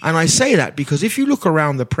 And I say that because if you look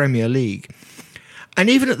around the Premier League, and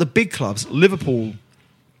even at the big clubs, Liverpool,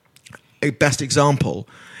 a best example,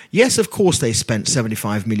 yes, of course they spent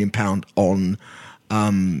 £75 million on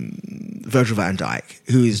Virgil van Dijk,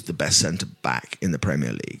 who is the best centre-back in the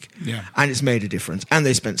Premier League. Yeah. And it's made a difference. And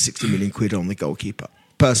they spent £60 million on the goalkeeper.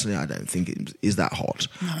 Personally, I don't think it is that hot.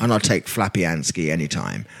 No. And I'll take Flapiansky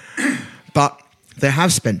anytime. But they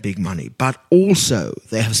have spent big money. But also,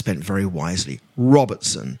 they have spent very wisely.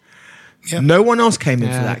 Robertson. Yep. No one else came in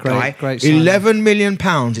for that guy. Great £11 million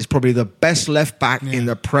is probably the best left-back in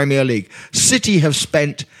the Premier League. City have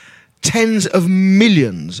spent tens of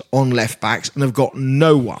millions on left-backs and have got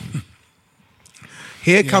no one.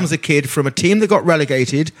 Here comes a kid from a team that got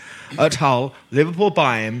relegated at Hull. Liverpool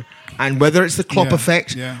buy him. And whether it's the Klopp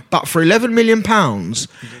effect, but for £11 million,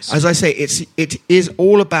 as I say, it is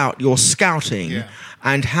all about your scouting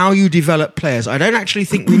and how you develop players. I don't actually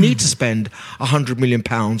think we need to spend £100 million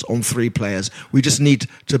on 3 players. We just need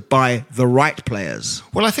to buy the right players.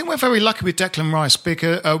 Well, I think we're very lucky with Declan Rice,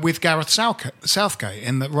 with Gareth Southgate,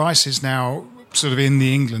 in that Rice is now sort of in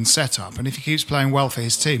the England setup, and if he keeps playing well for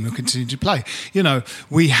his team, he'll continue to play.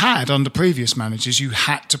 We had, under previous managers, you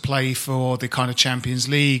had to play for the kind of Champions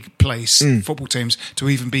League place football teams to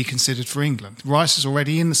even be considered for England. Rice is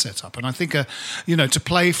already in the setup, and I think, to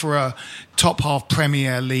play for a top half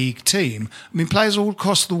Premier League team, I mean, players all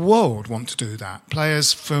across the world want to do that.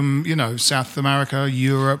 Players from, South America,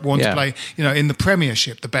 Europe want to play, in the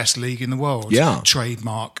Premiership, the best league in the world,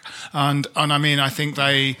 trademark. And I mean, I think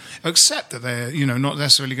they accept that They're, not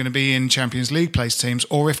necessarily going to be in Champions League place teams,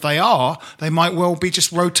 or if they are, they might well be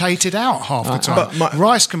just rotated out half the time. But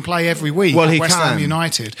Rice can play every week at West Ham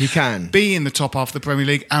United. He can be in the top half of the Premier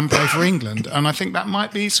League and play for England, and I think that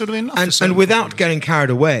might be sort of enough. And without getting carried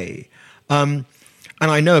away, and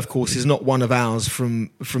I know, of course, he's not one of ours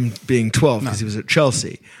from being 12 because he was at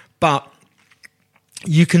Chelsea, but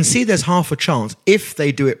you can see there's half a chance if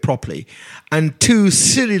they do it properly. And two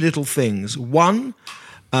silly little things. One,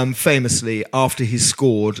 famously, after he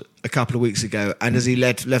scored a couple of weeks ago, and as he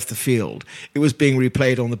left the field, it was being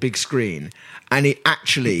replayed on the big screen, and he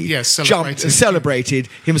actually celebrated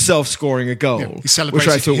himself scoring a goal, which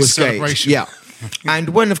I thought was great. Yeah. And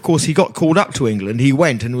when, of course, he got called up to England, he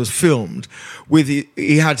went and was filmed with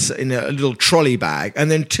he had in a little trolley bag and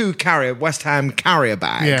then two West Ham carrier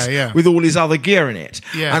bags with all his other gear in it.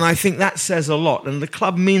 Yeah. And I think that says a lot, and the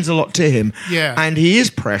club means a lot to him. Yeah. And he is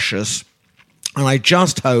precious. And I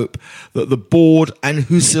just hope that the board and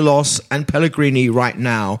Husilos and Pellegrini right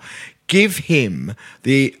now give him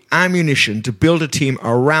the ammunition to build a team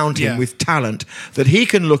around him with talent that he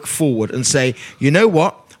can look forward and say, you know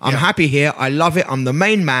what? I'm happy here. I love it. I'm the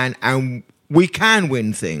main man, and we can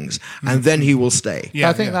win things. And then he will stay. Yeah,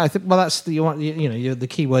 I think that's the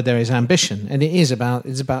key word there is ambition, and it's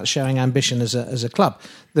about showing ambition as a club.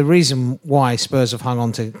 The reason why Spurs have hung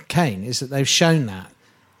on to Kane is that they've shown that.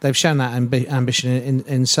 They've shown that ambition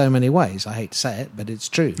in so many ways. I hate to say it, but it's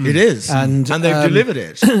true. It is, and they've delivered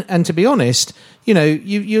it. And to be honest,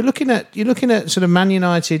 you're looking at sort of Man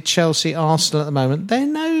United, Chelsea, Arsenal at the moment.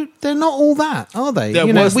 They're not all that, are they?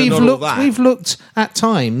 We've looked at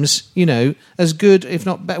times, as good, if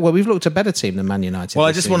not better. Well, we've looked a better team than Man United. Well,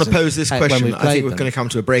 I just want to pose this question. I think we're going to come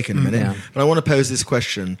to a break in a minute, but I want to pose this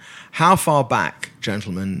question: how far back,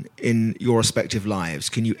 gentlemen, in your respective lives,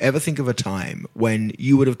 can you ever think of a time when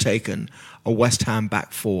you would have taken a West Ham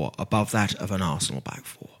back four above that of an Arsenal back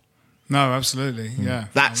four? No, absolutely, yeah.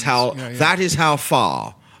 That is how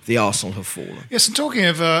far the Arsenal have fallen. Yes, and talking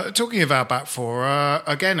of our back four,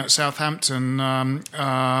 again at Southampton,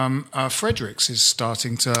 Fredericks is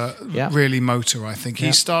starting to really motor, I think.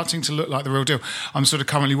 He's starting to look like the real deal. I'm sort of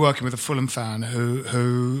currently working with a Fulham fan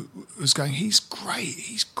who was going, he's great.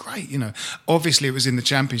 Obviously it was in the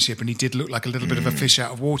Championship and he did look like a little bit of a fish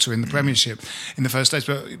out of water in the Premiership in the first days.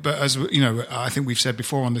 But as I think we've said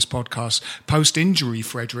before on this podcast, post-injury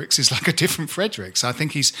Fredericks is like a different Fredericks. I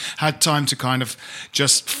think he's had time to kind of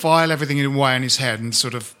just file everything away in his head and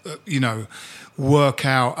sort of, work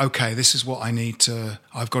out, okay, this is what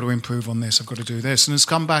I've got to improve on this, I've got to do this, and has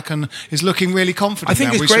come back and is looking really confident. I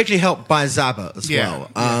think it's greatly helped by Zaba as well.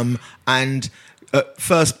 And at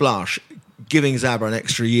first blush, giving Zaba an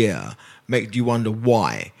extra year makes you wonder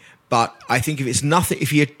why. But I think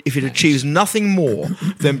if it achieves nothing more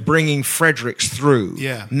than bringing Fredericks through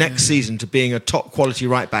next season to being a top quality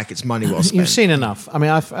right back, it's money well spent. You've seen enough. I mean,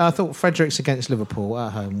 I thought Fredericks against Liverpool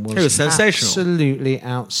at home was sensational, absolutely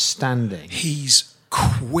outstanding. He's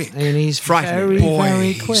quick, and he's very,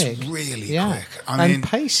 very quick. He's really quick. And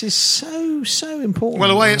pace is so important.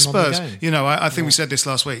 Well, away at Spurs, I think we said this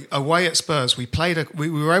last week. Away at Spurs, we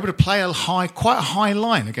were able to play quite a high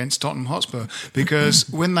line against Tottenham Hotspur because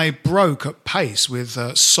when they broke at pace with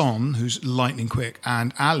Son, who's lightning quick,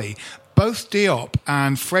 and Ali, both Diop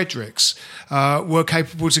and Fredericks were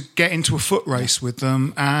capable to get into a foot race with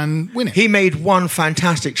them and win it. He made one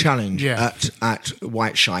fantastic challenge at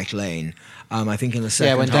White Shite Lane. I think in the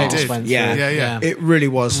second half. Davis went through. It really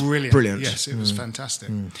was brilliant. Yes, it was fantastic.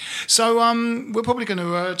 So we're probably going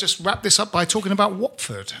to just wrap this up by talking about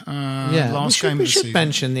Watford. Last game of the season. We should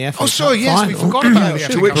mention the FA Cup final. We forgot about the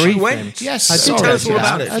FA Cup. We went. Yes, I did tell us all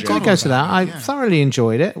about it. I did go to that. I thoroughly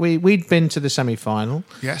enjoyed it. We'd been to the semi-final.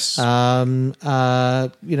 Yes.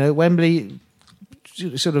 Wembley,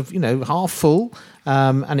 sort of, half full.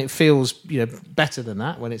 And it feels, better than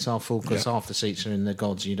that when it's half full because half the seats are in the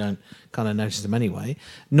gods. You don't kind of notice them anyway.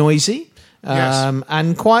 Noisy,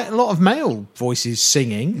 and quite a lot of male voices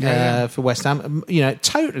singing for West Ham.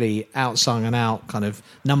 Totally outsung and out kind of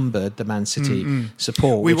numbered the Man City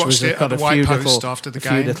support. We watched it at the White Post after the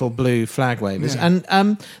game. A few little blue flag wavers, and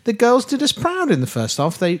the girls did us proud in the first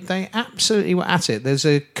half. They absolutely were at it. There's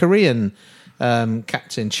a Korean.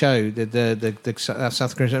 Captain Cho, the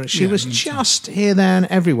South Korean, she was just here, there, and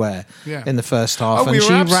everywhere in the first half,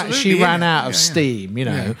 and she ran out of steam,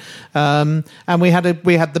 And we had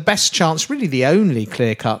the best chance, really the only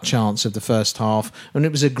clear-cut chance of the first half, and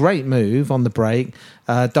it was a great move on the break.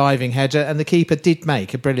 Diving header, and the keeper did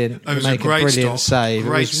make a brilliant save. It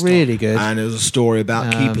was really good. And it was a story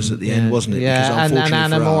about keepers at the end, wasn't it? Yeah, and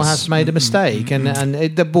Anna Moore has made a mistake, and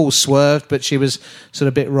the ball swerved, but she was sort of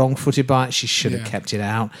a bit wrong-footed by it. She should have kept it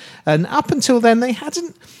out. And up until then,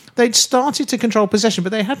 they'd started to control possession,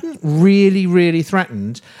 but they hadn't really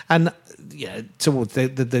threatened. And towards they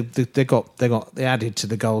added to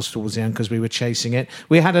the goals towards the end because we were chasing it.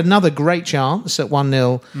 We had another great chance at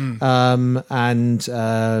 1-0, and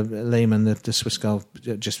Lehmann, the Swiss goal,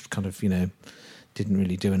 just kind of didn't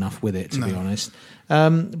really do enough with it, to be honest.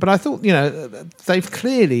 But I thought, they've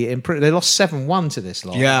clearly improved. They lost 7-1 to this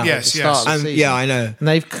lot. Yeah, yes. I know. And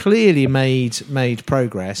they've clearly made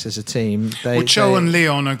progress as a team. Cho and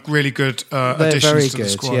Leon are really good additions to the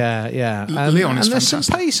squad. Yeah. Leon is there's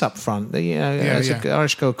fantastic. some pace up front. There's an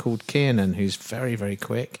Irish girl called Kiernan who's very, very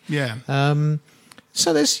quick. Yeah.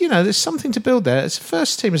 So there's something to build there. It's the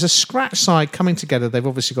first team. It's a scratch side coming together. They've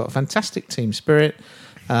obviously got a fantastic team spirit.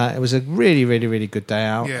 It was a really, really, really good day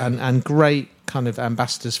out, and great kind of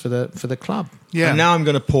ambassadors for the club. Yeah. And now I'm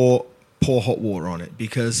going to pour hot water on it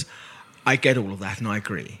because I get all of that and I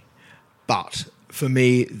agree. But for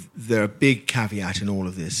me, there are big caveat in all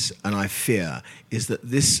of this, and I fear is that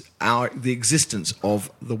the existence of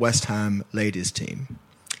the West Ham ladies team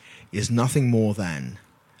is nothing more than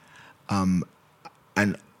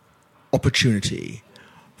an opportunity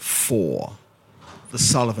for the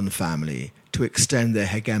Sullivan family to extend their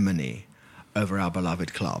hegemony over our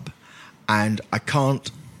beloved club. And I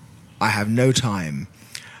have no time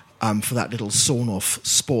for that little sawn-off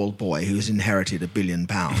spoiled boy who's inherited £1 billion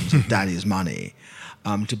of daddy's money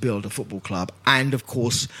to build a football club. And, of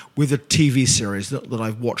course, with a TV series that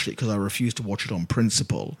I've watched it because I refuse to watch it on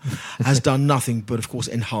principle, has done nothing but, of course,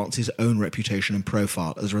 enhance his own reputation and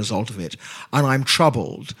profile as a result of it. And I'm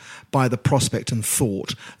troubled by the prospect and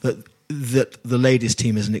thought that the ladies'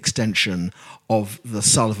 team is an extension of the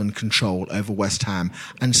Sullivan control over West Ham,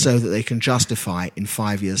 and so that they can justify in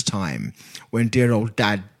 5 years' time, when dear old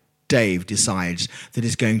Dad Dave decides that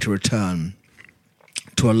he's going to return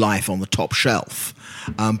to a life on the top shelf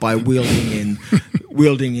by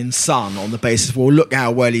wielding in Son on the basis, well, look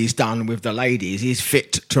how well he's done with the ladies. He's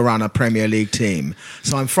fit to run a Premier League team.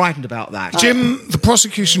 So I'm frightened about that. Jim, the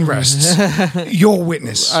prosecution rests. Your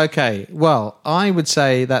witness. Okay, well, I would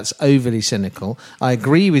say that's overly cynical. I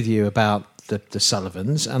agree with you about the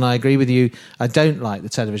Sullivans, and I agree with you. I don't like the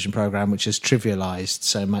television program, which has trivialised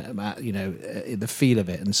so much, the feel of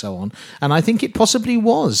it and so on. And I think it possibly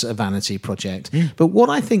was a vanity project. But what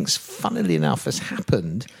I think's, funnily enough, has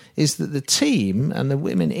happened is that the team and the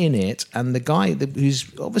women in it, and the guy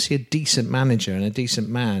who's obviously a decent manager and a decent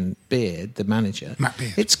man, Beard, the manager, Matt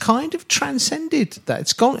Beard, it's kind of transcended that.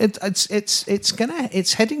 It's gone.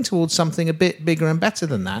 It's heading towards something a bit bigger and better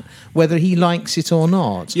than that, whether he likes it or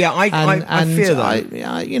not. Yeah, I fear that.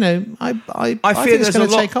 I fear it's going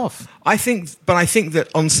to take off. I think that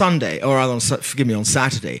on Sunday, or rather, on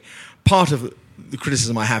Saturday, part of the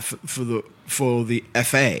criticism I have for the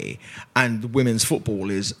FA and the women's football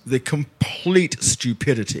is the complete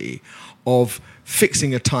stupidity of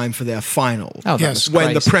fixing a time for their final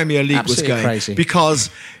when the Premier League was going. Crazy. Because,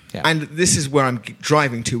 and this is where I'm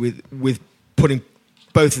driving to with putting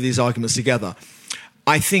both of these arguments together.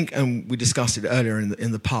 I think, and we discussed it earlier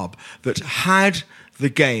in the pub, that had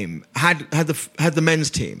the men's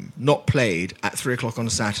team not played at 3:00 on a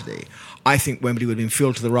Saturday, I think Wembley would have been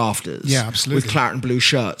filled to the rafters. Yeah, absolutely. With claret and blue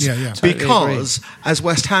shirts. Yeah. Because as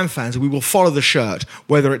West Ham fans, we will follow the shirt,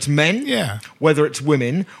 whether it's men, whether it's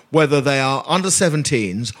women, whether they are under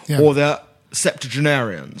 17s or they're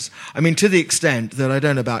septuagenarians. I mean, to the extent that, I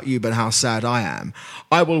don't know about you, but how sad I am,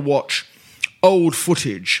 I will watch old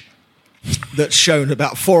footage that's shown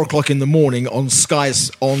about 4:00 in the morning on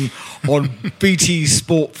Sky's on BT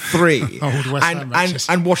Sport 3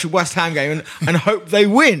 and watch a West Ham game and hope they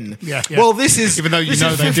win. Yeah. Well, this is, even though you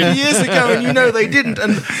know they 50 years ago and you know they didn't,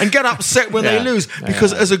 and get upset when they lose,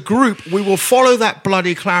 because as a group we will follow that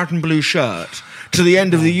bloody claret and blue shirt to the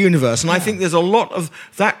end of the universe. And I think there's a lot of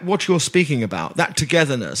that, what you're speaking about, that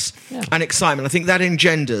togetherness and excitement, I think that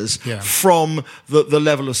engenders from the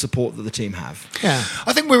level of support that the team have. Yeah.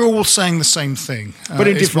 I think we're all saying the same thing. But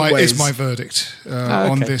in different ways. Is my verdict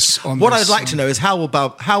on this. What I'd like to know is how will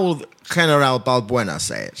General Balbuena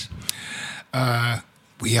say it?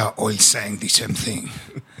 We are all saying the same thing.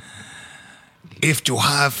 If you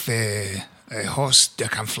have a horse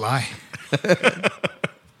that can fly,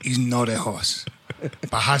 he's not a horse.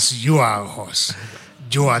 Perhaps you are a horse.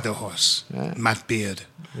 You are the horse, Matt Beard.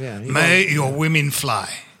 May your women fly,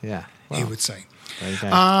 he would say.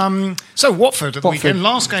 So Watford at the weekend,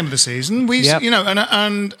 last game of the season.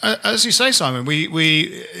 And as you say, Simon,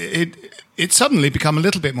 it it's suddenly become a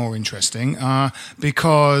little bit more interesting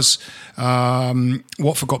because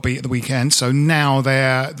Watford got beat at the weekend, so now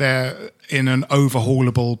they're in an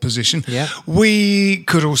overhaulable position. Yeah. We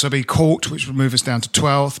could also be caught, which would move us down to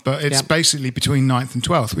 12th, but it's basically between 9th and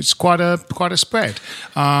 12th, which is quite a spread.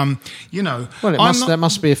 Well, there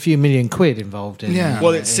must be a few £1 million involved in. Yeah.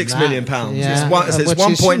 Well, it's £6 million. Yeah. It's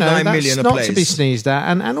 1.9 million a place. Not to be sneezed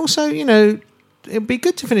at, and also, it'd be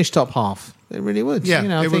good to finish top half. It really would. Yeah,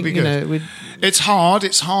 I it think, would be good. It's hard.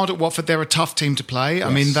 It's hard at Watford. They're a tough team to play. Yes.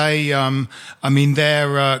 I mean,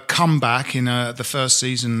 their comeback in the first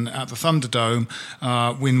season at the Thunderdome,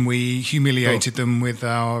 when we humiliated them with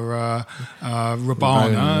our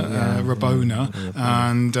Rabona,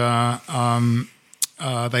 and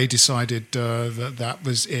they decided that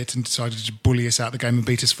was it, and decided to bully us out of the game and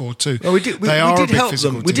beat us 4-2. Well, we did help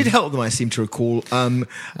them. We did help them, I seem to recall,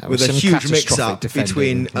 with a huge mix-up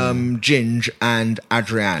between Ginge and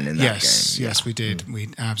Adrian in that game. Yes, we did. We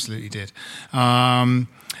absolutely did.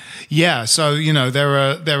 So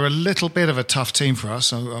they're a little bit of a tough team for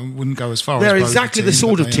us. I wouldn't go as far as they're exactly the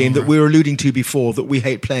sort of team that we were alluding to before that we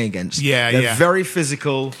hate playing against. They're very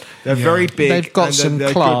physical. They're very big. They've got some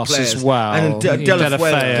class as well. And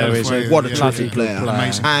Delafeu is what a terrific player.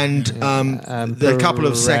 Amazing. And the couple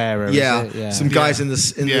of some guys in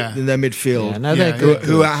their midfield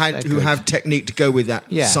who have technique to go with that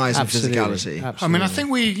size and physicality. Absolutely. I mean, I think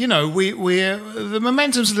we're the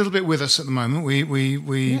momentum's a little bit with us at the moment.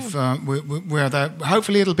 We're there.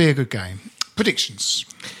 Hopefully, it'll be a good game. Predictions.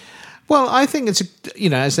 Well, I think it's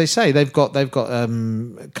as they say, they've got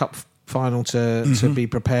a cup final to be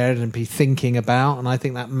prepared and be thinking about, and I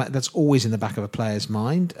think that's always in the back of a player's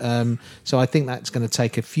mind. So I think that's going to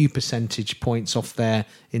take a few percentage points off their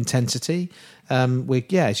intensity.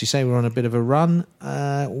 As you say, we're on a bit of a run.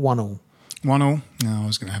 1-1. 1-1. No, I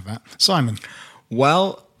was going to have that. Simon.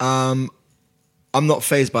 Well, I'm not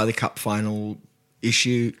fazed by the cup final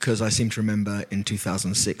issue because I seem to remember in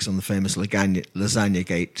 2006 on the famous Lasagna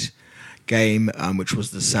Gate game, which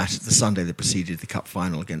was the Sunday that preceded the cup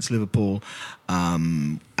final against Liverpool,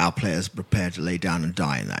 our players prepared to lay down and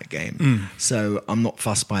die in that game. So I'm not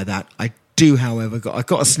fussed by that. I do, however, I've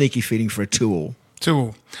got a sneaky feeling for a 2-2.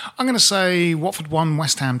 2-2. I'm going to say Watford 1,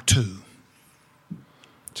 West Ham 2.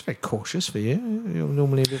 It's very cautious for you. You're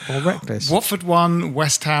normally a bit more reckless. Watford 1,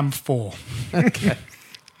 West Ham 4. Okay.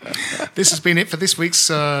 This has been it for this week's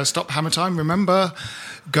Stop Hammer Time. Remember,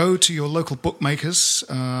 go to your local bookmakers,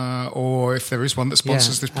 or if there is one that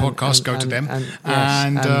sponsors this podcast, go to them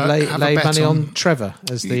and lay money on Trevor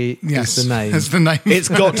as the name. As the name. It's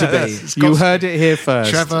got to be. You heard it here first.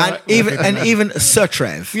 Trevor, and even Sir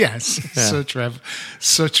Trev. Yes, Sir Trev.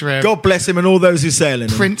 Sir Trev. God bless him and all those who sail in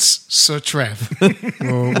him. Prince Sir Trev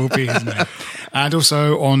will be his name. And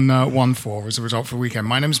also on 1-4 as a result for the weekend.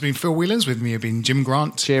 My name's been Phil Whelans. With me have been Jim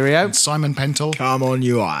Grant. Cheerio. And Simon Pentle. Come on,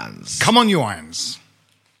 you irons. Come on, you irons.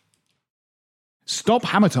 Stop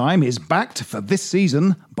Hammer Time is backed for this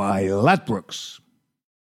season by Ladbrokes.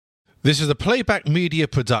 This is a Playback Media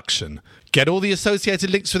production. Get all the associated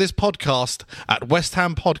links for this podcast at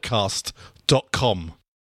westhampodcast.com.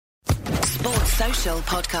 Sports Social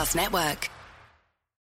Podcast Network.